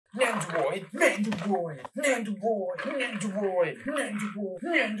Nendoroid, Nendoroid, Nendoroid, Nendoroid, Nendoroid,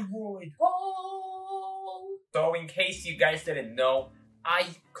 Nendoroid. Oh! So in case you guys didn't know, I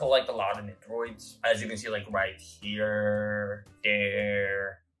collect a lot of Nendoroids. As you can see, like right here,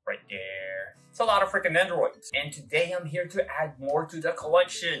 there, right there. It's a lot of freaking Nendoroids. And today I'm here to add more to the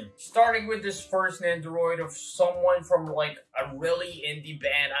collection. Starting with this first Nendoroid of someone from like a really indie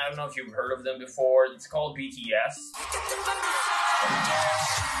band. I don't know if you've heard of them before. It's called BTS.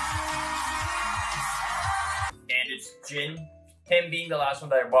 And it's Jin. Him being the last one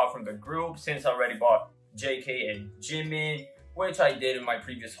that I bought from the group, since I already bought JK and Jimin, which I did in my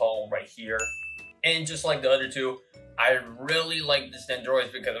previous haul right here. And just like the other two, I really like this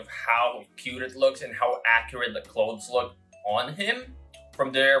Nendoroid because of how cute it looks and how accurate the clothes look on him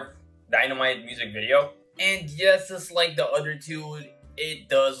from their Dynamite music video. And yes, just like the other two, it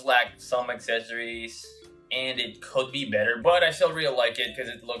does lack some accessories and it could be better, but I still really like it because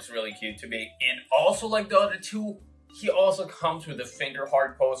it looks really cute to me. And also like the other two, he also comes with a finger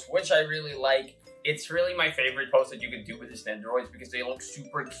heart pose, which I really like. It's really my favorite pose that you can do with his Nendoroids because they look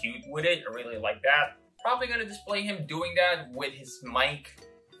super cute with it. I really like that. Probably gonna display him doing that with his mic.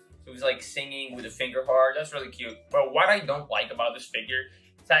 So he's like singing with a finger heart. That's really cute. But what I don't like about this figure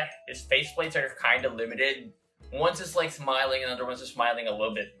is that his faceplates are kind of limited. One's just like smiling and the other one's just smiling a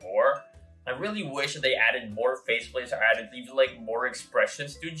little bit more. I really wish that they added more faceplates or added even like more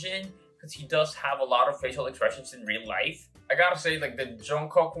expressions to Jin, because he does have a lot of facial expressions in real life. I gotta say, like, the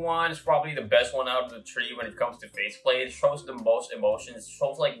Jungkook one is probably the best one out of the three when it comes to faceplate. It shows the most emotions,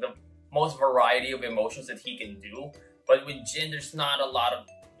 shows like the most variety of emotions that he can do. But with Jin, there's not a lot of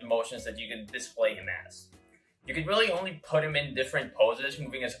emotions that you can display him as. You can really only put him in different poses,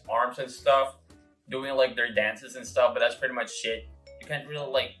 moving his arms and stuff, doing like their dances and stuff, but that's pretty much it. You can't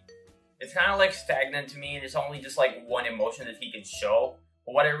really like, it's kind of like stagnant to me, and it's only just like one emotion that he can show.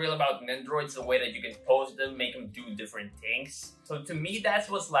 But what I really about Nendoroid is the way that you can pose them, make them do different things. So to me,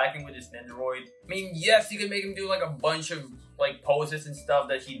 that's what's lacking with this Nendoroid. I mean, yes, you can make him do like a bunch of like poses and stuff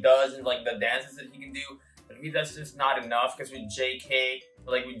that he does, and like the dances that he can do. But to me, that's just not enough, because with JK,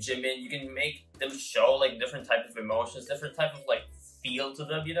 like with Jimin, you can make them show like different types of emotions, different type of like feel to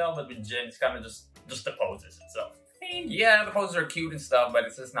them, you know? But with Jin, it's kind of just the poses itself. I mean, yeah, the poses are cute and stuff, but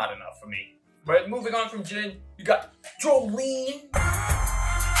it's just not enough for me. But moving on from Jin, you got Jolene.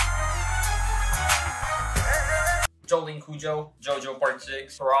 Jolene Kujo, JoJo Part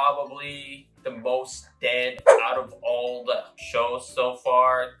 6, probably the most dead out of all the shows so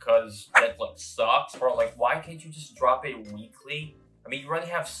far, because Netflix sucks. Bro, like, why can't you just drop it weekly? I mean, you already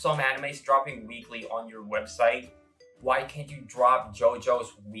have some animes dropping weekly on your website. Why can't you drop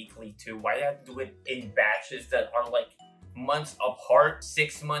JoJo's weekly too? Why do you have to do it in batches that are like months apart,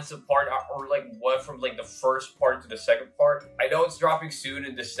 6 months apart, or like what, from like the first part to the second part? I know it's dropping soon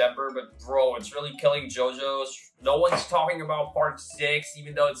in December, but bro, it's really killing JoJo's. No one's talking about part 6,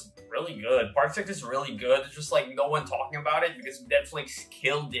 even though it's really good. Part 6 is really good. It's just like no one talking about it because Netflix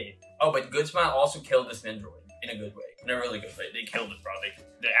killed it. Oh, but Good Smile also killed this Nendoroid in a good way. In a really good way. They killed it, bro.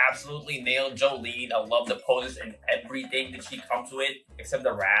 They absolutely nailed Jolene. I love the poses and everything that she comes with, except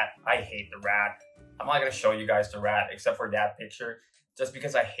the rat. I hate the rat. I'm not gonna show you guys the rat except for that picture, just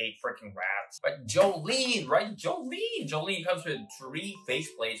because I hate freaking rats. But Jolene, right? Jolene comes with 3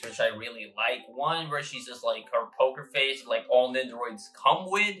 faceplates, which I really like. One where she's just like her poker face, like all Nendoroids come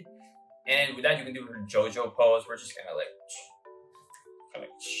with. And with that, you can do her JoJo pose, where it's just kind of like,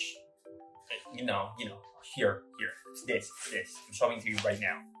 you know, here, it's this. I'm showing to you right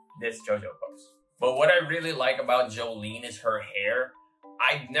now, this JoJo pose. But what I really like about Jolene is her hair.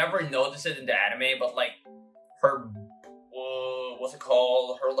 I've never noticed it in the anime, but like her, what's it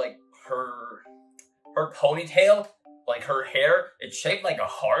called? Her ponytail, like her hair, it's shaped like a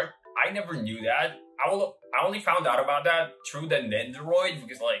heart. I never knew that. I only found out about that through the Nendoroid,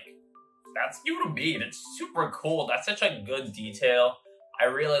 because like, that's new to me. That's super cool. That's such a good detail. I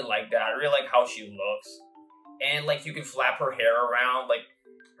really like that. I really like how she looks. And like, you can flap her hair around, like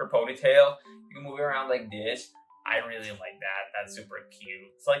her ponytail. You can move it around like this. I really like that. That's super cute.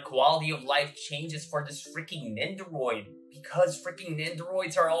 It's like quality of life changes for this freaking Nendoroid, because freaking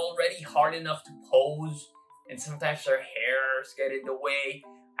Nendoroids are already hard enough to pose, and sometimes their hairs get in the way.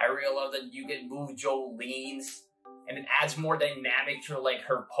 I really love that you can move Jolene's, and it adds more dynamic to like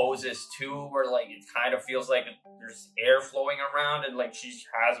her poses too, where like it kind of feels like there's air flowing around and like she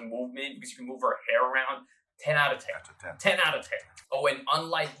has movement because you can move her hair around. 10 out of 10. 10 out of 10. Oh, and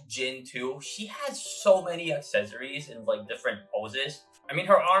unlike Jin too, she has so many accessories and like different poses. I mean,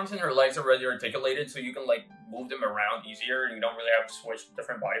 her arms and her legs are already articulated, so you can like move them around easier and you don't really have to switch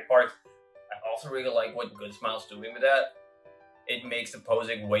different body parts. I also really like what Good Smile's doing with that. it makes the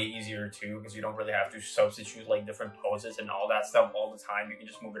posing way easier too, because you don't really have to substitute like different poses and all that stuff all the time. You can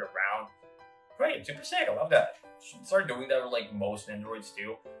just move it around. Great, super sick. I love that. Should start doing that with like most Nendoroids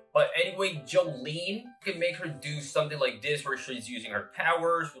too. But anyway, Jolene can make her do something like this, where she's using her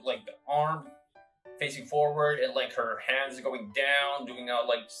powers with like the arm facing forward and like her hands going down, doing out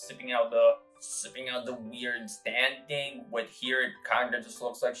like sipping out the weird stand thing. With here, it kind of just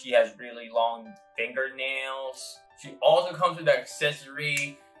looks like she has really long fingernails. She also comes with an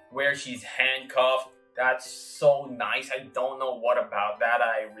accessory where she's handcuffed. That's so nice. I don't know what about that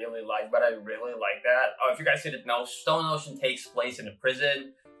I really like, but I really like that. If you guys didn't know, Stone Ocean takes place in a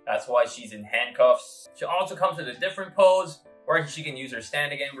prison. That's why she's in handcuffs. She also comes with a different pose where she can use her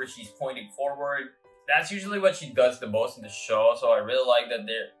stand again, where she's pointing forward. That's usually what she does the most in the show, so I really like that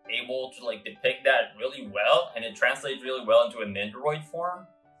they're able to like depict that really well, and it translates really well into a Nendoroid form.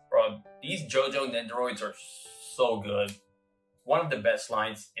 Bro, these JoJo Nendoroids are so good. One of the best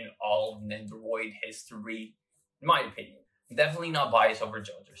lines in all of Nendoroid history, in my opinion. I'm definitely not biased over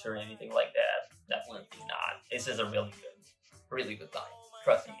JoJo's or anything like that. Definitely not. This is a really good line.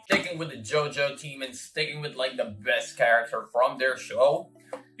 Trust me. Sticking with the JoJo team and sticking with like the best character from their show,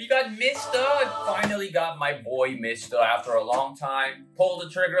 we got Mista. I finally got my boy Mista after a long time. Pulled the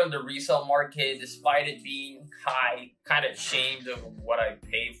trigger on the resale market despite it being high. Kind of ashamed of what I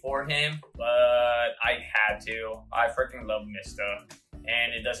paid for him, but I had to. I freaking love Mista.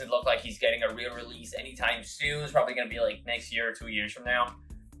 And it doesn't look like he's getting a real release anytime soon. It's probably going to be like next year or 2 years from now.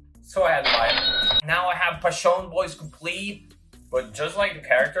 So I had to buy him. Now I have Pashon Boys complete. But just like the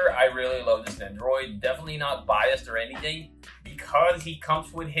character, I really love this Nendoroid. Definitely not biased or anything, because he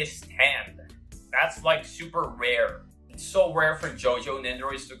comes with his stand. That's like super rare. It's so rare for JoJo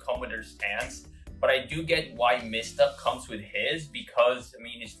Nendoroids to come with their stands. But I do get why Mista comes with his, because, I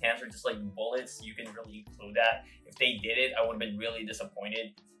mean, his stands are just like bullets. You can really include that. If they did it, I would have been really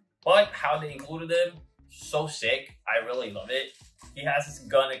disappointed. But how they included him, so sick. I really love it. He has this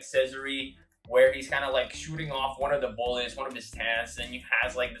gun accessory where he's kind of like shooting off one of the bullets, one of his stands, and he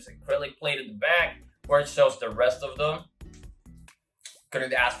has like this acrylic plate in the back where it shows the rest of them.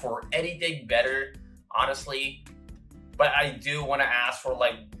 Couldn't ask for anything better, honestly. But I do want to ask for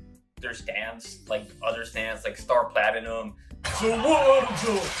like their stands, like other stands, like Star Platinum, and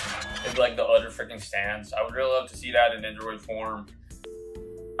like the other freaking stands. I would really love to see that in Nendoroid form.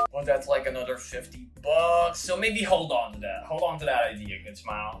 But that's like another $50. So maybe hold on to that. Hold on to that idea, Good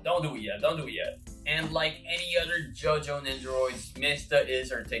Smile. Don't do it yet. Don't do it yet. And like any other JoJo Nendoroids, Mista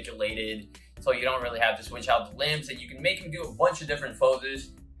is articulated. So you don't really have to switch out the limbs. And you can make him do a bunch of different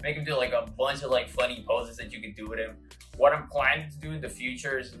poses. Make him do like a bunch of like funny poses that you can do with him. What I'm planning to do in the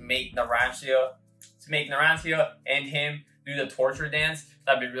future is make Narancia and him do the torture dance.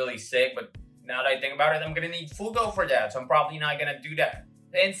 That'd be really sick. But now that I think about it, I'm going to need Fugo for that. So I'm probably not going to do that.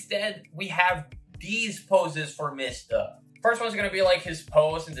 Instead, we have these poses for Mista. First one's gonna be like his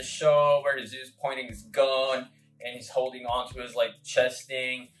pose in the show where he's just pointing his gun and he's holding onto his like chest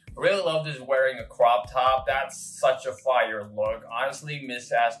thing. I really love this wearing a crop top. That's such a fire look. Honestly,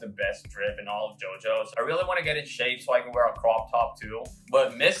 Mista has the best drip in all of JoJo's. I really want to get in shape so I can wear a crop top too.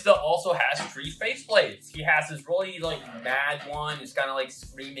 But Mista also has 3 face plates. He has this really like mad one. He's kind of like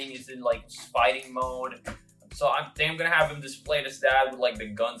screaming. He's in like fighting mode. So I think I'm gonna have him display this dad with like the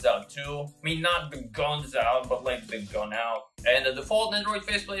guns out too. I mean, not the guns out, but like the gun out. And the default Nendoroid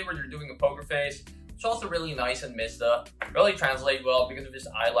faceplate where they're doing a poker face. It's also really nice in Mista. Really translate well because of his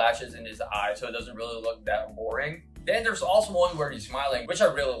eyelashes and his eyes, so it doesn't really look that boring. Then there's also one where he's smiling, which I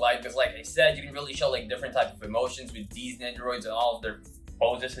really like because like I said, you can really show like different types of emotions with these Nendoroids and all of their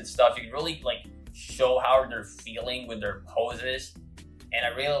poses and stuff. You can really like show how they're feeling with their poses. And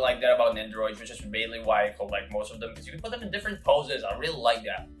I really like that about Nendoroids, which is mainly why I collect most of them, because you can put them in different poses. I really like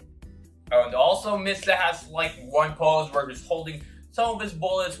that. And also, Mista has like one pose where he's holding some of his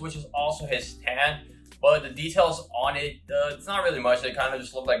bullets, which is also his stand. But the details on it, it's not really much. They kind of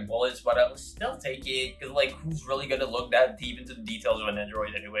just look like bullets, but I'll still take it. Because like, who's really going to look that deep into the details of a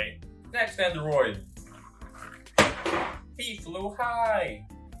Nendoroid anyway? Next Nendoroid. He flew high.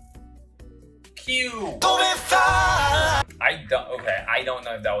 Haikyuu. I don't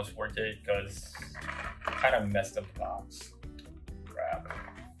know if that was worth it because I kind of messed up the box. Crap.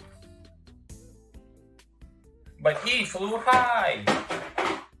 But he flew high.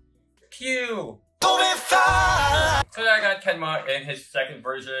 Haikyuu. So I got Kenma in his second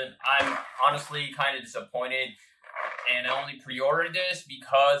version. I'm honestly kind of disappointed, and I only pre-ordered this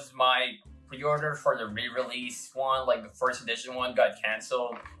because my pre-order for the re-release one, like the first edition one, got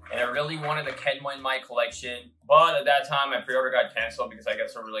canceled, and I really wanted the Kenma in my collection, but at that time my pre-order got canceled because I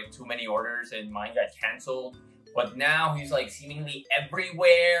guess there were like too many orders and mine got canceled. But now he's like seemingly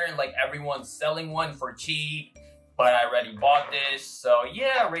everywhere and like everyone's selling one for cheap. But I already bought this, so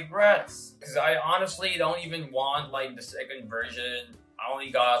yeah, regrets. Because I honestly don't even want like the second version. I only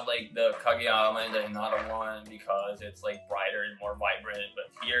got like the Kageyama and the Hinata one because it's like brighter and more vibrant.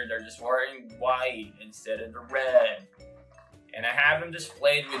 But here they're just wearing white instead of the red. And I have them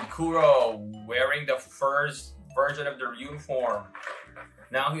displayed with Kuro wearing the first version of their uniform.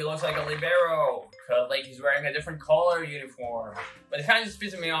 Now he looks like a libero, cause like he's wearing a different color uniform. But it kind of just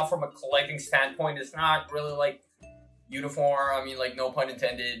pisses me off from a collecting standpoint. It's not really like uniform. I mean, like no pun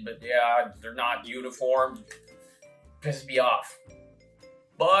intended, but yeah, they're not uniform. Pisses me off.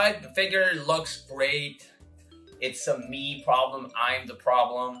 But the figure looks great. It's a me problem. I'm the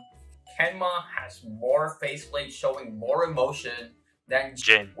problem. Kenma has more faceplate showing more emotion than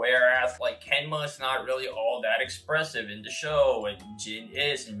Jin. Whereas like Kenma is not really all that expressive in the show, and Jin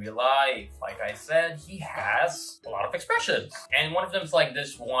is in real life. Like I said, he has a lot of expressions. And one of them is like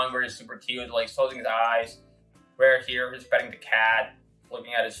this one where he's super cute, like closing his eyes. Where here he's petting the cat,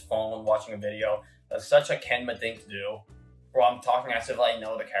 looking at his phone, watching a video. That's such a Kenma thing to do. Bro, I'm talking as if I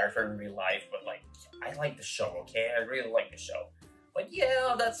know the character in real life, but like, I like the show, okay? I really like the show. But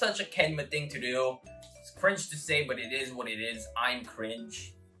yeah, that's such a Kenma thing to do. It's cringe to say, but it is what it is. I'm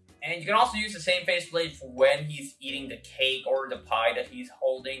cringe. And you can also use the same faceplate for when he's eating the cake or the pie that he's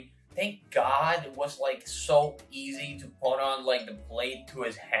holding. Thank God it was like so easy to put on like the plate to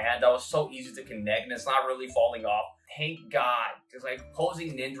his hand. That was so easy to connect and it's not really falling off. Thank God. Because like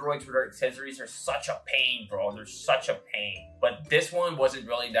posing Nendoroids with their accessories are such a pain, bro. They're such a pain. But this one wasn't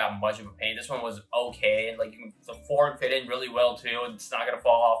really that much of a pain. This one was okay. And like the fork fit in really well too. And it's not gonna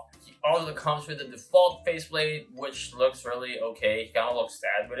fall off. He also comes with the default faceplate, which looks really okay. He kind of looks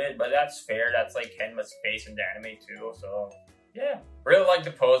sad with it, but that's fair. That's like Kenma's face in the anime too. So yeah. Really like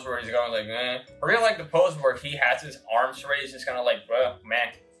the pose where he's going like, eh. I really like the pose where he has his arms raised. It's kind of like, well, man,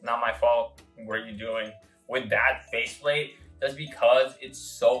 not my fault. What are you doing? With that faceplate, just because it's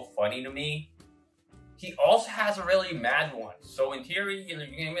so funny to me. He also has a really mad one. So in theory, you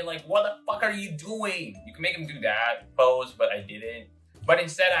can be like, what the fuck are you doing? You can make him do that pose, but I didn't. But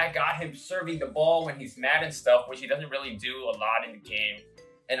instead, I got him serving the ball when he's mad and stuff, which he doesn't really do a lot in the game.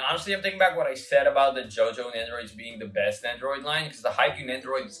 And honestly, I'm thinking back what I said about the JoJo Nendoroids being the best Nendoroid line, because the Haikyuu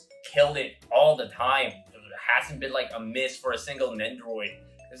Nendoroids killed it all the time. There hasn't been like a miss for a single Nendoroid.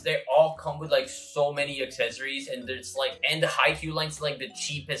 Because they all come with like so many accessories, and there's like, and the Haikyuu line's like the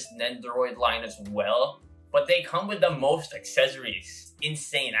cheapest Nendoroid line as well. But they come with the most accessories.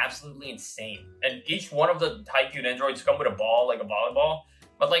 Insane, absolutely insane. And each one of the Haikyuu Nendoroids come with a ball, like a volleyball.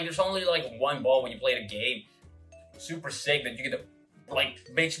 But like there's only like one ball when you play the game. Super sick that you get to like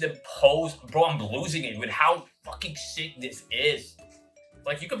makes them pose. Bro, I'm losing it with how fucking sick this is.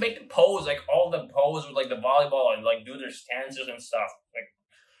 Like you can make the pose, like all the pose with like the volleyball and like do their stances and stuff. Like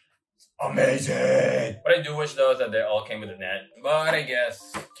amazing! What I do wish though is that they all came with a net. But I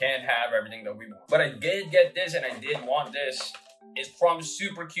guess can't have everything that we want. But I did get this and I did want this. It's from a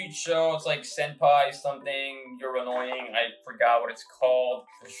super cute show. It's like Senpai something. You're annoying. I forgot what it's called.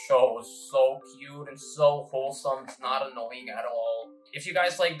 The show was so cute and so wholesome. It's not annoying at all. If you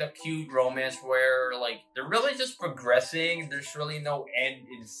guys like the cute romance where like they're really just progressing, there's really no end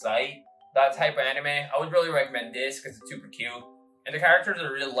in sight, that type of anime, I would really recommend this because it's super cute. And the characters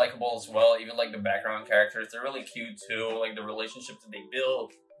are really likable as well, even like the background characters. They're really cute too, like the relationships that they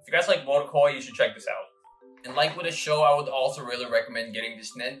build. If you guys like Motokoi, you should check this out. And like with the show, I would also really recommend getting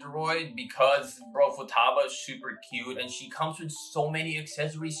this Nendoroid because, bro, Futaba is super cute and she comes with so many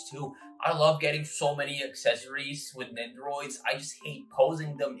accessories too. I love getting so many accessories with Nendoroids. I just hate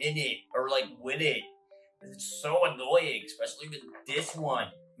posing them in it or like with it. It's so annoying, especially with this one.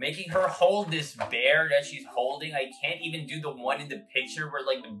 Making her hold this bear that she's holding. I can't even do the one in the picture where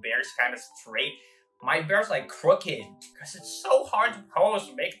like the bear's kind of straight. My bear's like crooked because it's so hard to pose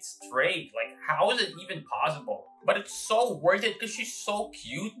to make it straight. Like, how is it even possible? But it's so worth it because she's so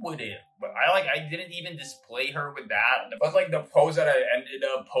cute with it. But I didn't even display her with that. But like the pose that I ended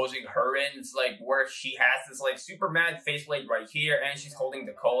up posing her in, it's like where she has this like super mad faceplate right here and she's holding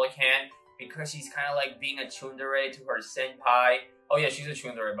the cola can because she's kind of like being a tsundere to her senpai. Oh yeah, she's a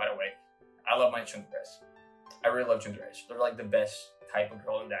tsundere, by the way. I love my tsunderes. I really love tsunderes. They're like the best type of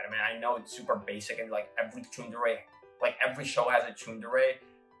girl in that. I mean, I know it's super basic and like every tsundere, like every show has a tsundere,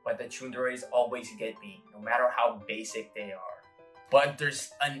 but the tsunderes always get me, no matter how basic they are. But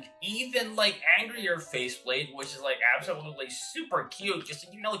there's an even like angrier faceplate, which is like absolutely super cute.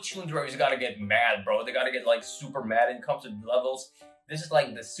 Just, you know, tsunderes gotta get mad, bro. They gotta get like super mad and comes with levels. This is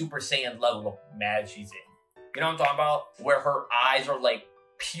like the Super Saiyan level of mad she's in. You know what I'm talking about? Where her eyes are like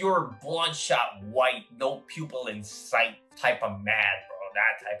pure bloodshot white, no pupil in sight type of mad, bro.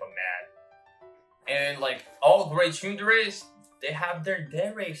 That type of mad. And like all great tsunderes, they have their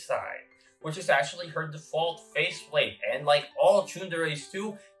dere side, which is actually her default faceplate. And like all tsunderes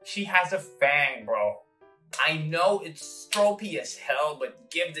too, she has a fang, bro. I know it's stropey as hell,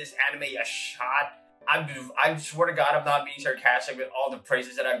 but give this anime a shot. I swear to God, I'm not being sarcastic with all the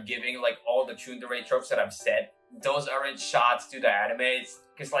praises that I'm giving, like all the tsundere tropes that I've said. Those aren't shots to the animes,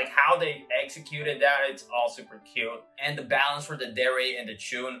 because like how they executed that, it's all super cute. And the balance for the dere and the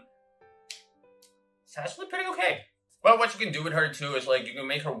chun, it's actually pretty okay. Well, what you can do with her too is like you can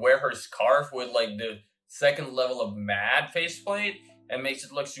make her wear her scarf with like the second level of mad faceplate, and makes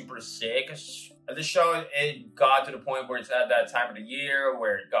it look super sick. The show, it got to the point where it's at that time of the year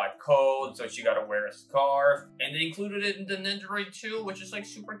where it got cold, so she gotta wear a scarf. And they included it in the Nendoroid too, which is like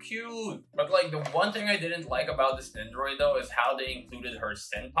super cute. But like the one thing I didn't like about this Nendoroid though is how they included her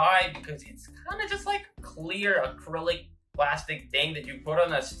senpai, because it's kind of just like clear acrylic plastic thing that you put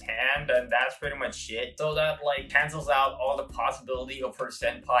on a stand, and that's pretty much it. So that like cancels out all the possibility of her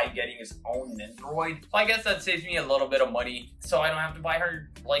senpai getting his own Nendoroid. So I guess that saves me a little bit of money, so I don't have to buy her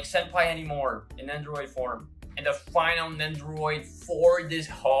like senpai anymore in Nendoroid form. And the final Nendoroid for this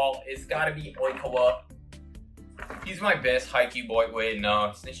haul is gotta be Oikawa. He's my best Haikyuu boy. Wait, no,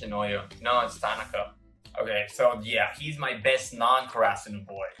 it's Nishinoya. No, it's Tanaka. Okay, so yeah, he's my best non-Karasuno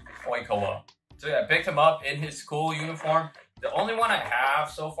boy, Oikawa. So yeah, I picked him up in his school uniform. The only one I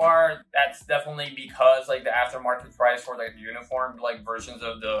have so far, that's definitely because like the aftermarket price for like the uniform, like versions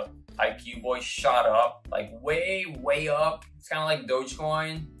of the Haikyuu boy shot up, like way up. It's kind of like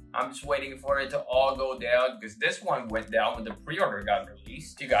Dogecoin. I'm just waiting for it to all go down, because this one went down when the pre-order got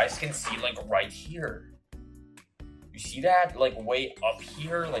released. You guys can see like right here. You see that? Like way up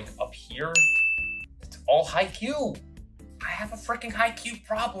here, like up here. It's all Haikyuu. I have a freaking Haikyuu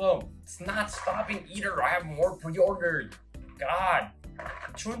problem. It's not stopping either. I have more pre-ordered. God.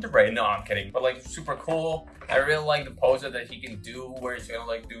 Tsundere. No, I'm kidding. But like super cool. I really like the pose that he can do where he's kind of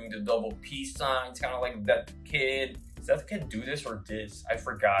like doing the double peace sign. It's kind of like that kid. Does that kid do this or this? I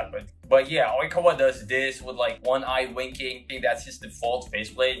forgot. But yeah, Oikawa does this with like one eye winking. I think that's his default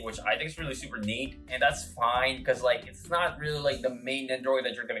faceplate, which I think is really super neat. And that's fine, because like it's not really like the main Nendoroid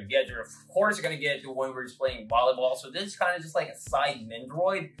that you're gonna get. You're of course gonna get the one where he's playing volleyball. So this is kind of just like a side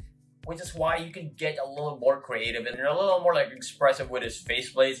Nendoroid, which is why you can get a little more creative and a little more like expressive with his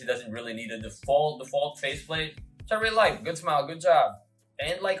faceplates. He doesn't really need a default faceplate, which I really like. Good smile, good job.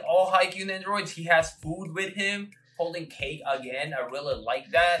 And like all Haikyuu Nendoroids, he has food with him. Holding cake again, I really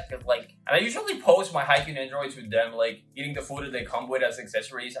like that, because like, and I usually post my Haikyuu Nendoroids with them like eating the food that they come with as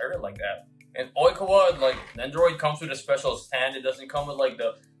accessories. I really like that. And Oikawa, like Nendoroid comes with a special stand. It doesn't come with like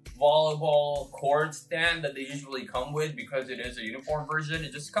the volleyball cord stand that they usually come with, because it is a uniform version.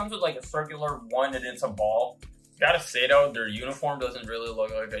 It just comes with like a circular one and it's a ball. Gotta say though, their uniform doesn't really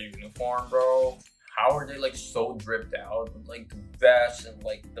look like a uniform, bro. How are they like so dripped out with like the vest and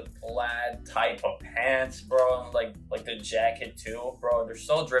like the plaid type of pants, bro, and like the jacket too, bro? They're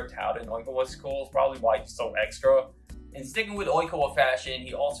so dripped out, and Oikawa's cool. It's probably why he's so extra. And sticking with Oikawa fashion,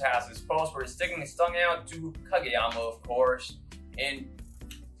 he also has this pose where he's sticking his tongue out to Kageyama, of course. And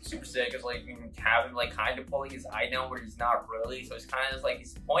super sick is like you can have him like kind of pulling his eye down where he's not really. So it's kind of just like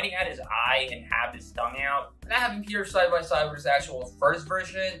he's pointing at his eye and have his tongue out. And I have him here side by side with his actual first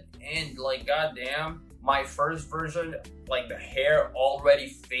version. And like, goddamn, my first version, like the hair already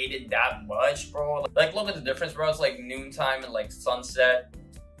faded that much, bro. Like, look at the difference, bro. It's like noontime and like sunset.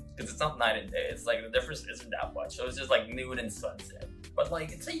 Because it's not night and day. It's like the difference isn't that much. So it's just like noon and sunset. But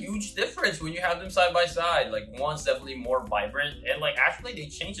like, it's a huge difference when you have them side by side. Like, one's definitely more vibrant. And like, actually, they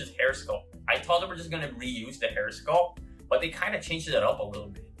changed his hair sculpt. I thought they were just going to reuse the hair sculpt. But they kind of changed it up a little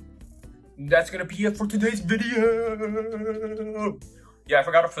bit. That's going to be it for today's video. Yeah, I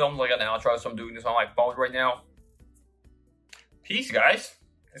forgot to film like an outro, so I'm doing this on my phone right now. Peace, guys.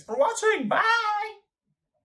 Thanks for watching. Bye.